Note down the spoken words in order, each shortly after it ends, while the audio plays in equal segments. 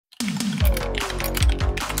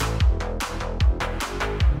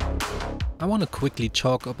I want to quickly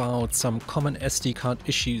talk about some common SD card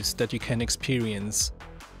issues that you can experience.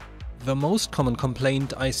 The most common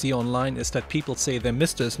complaint I see online is that people say their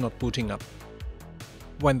MiSTer is not booting up.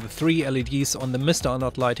 When the 3 LEDs on the MiSTer are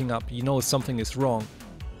not lighting up, you know something is wrong.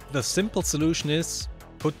 The simple solution is,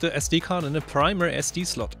 put the SD card in a primary SD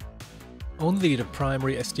slot. Only the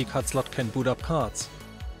primary SD card slot can boot up cards.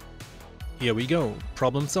 Here we go,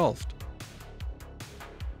 problem solved.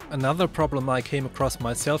 Another problem I came across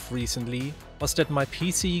myself recently was that my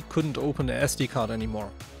PC couldn't open the SD card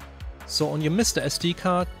anymore. So on your MiSTer SD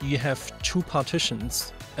card you have 2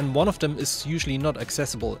 partitions, and one of them is usually not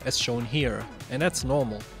accessible as shown here, and that's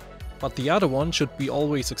normal. But the other one should be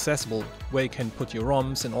always accessible, where you can put your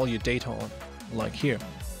ROMs and all your data on, like here.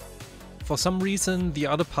 For some reason the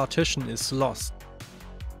other partition is lost,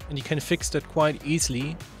 and you can fix that quite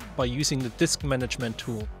easily by using the disk management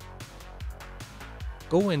tool.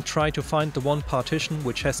 Go and try to find the one partition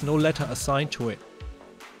which has no letter assigned to it.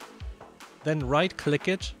 Then right click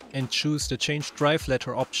it and choose the change drive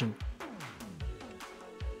letter option.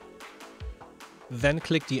 Then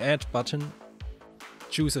click the add button,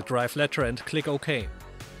 choose a drive letter and click OK.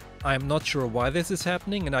 I am not sure why this is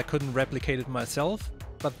happening and I couldn't replicate it myself,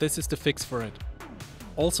 but this is the fix for it.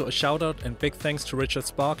 Also a shout out and big thanks to Richard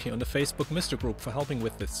Sparky on the Facebook MiSTer group for helping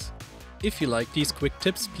with this. If you like these quick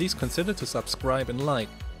tips, please consider to subscribe and like.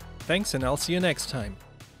 Thanks, and I'll see you next time.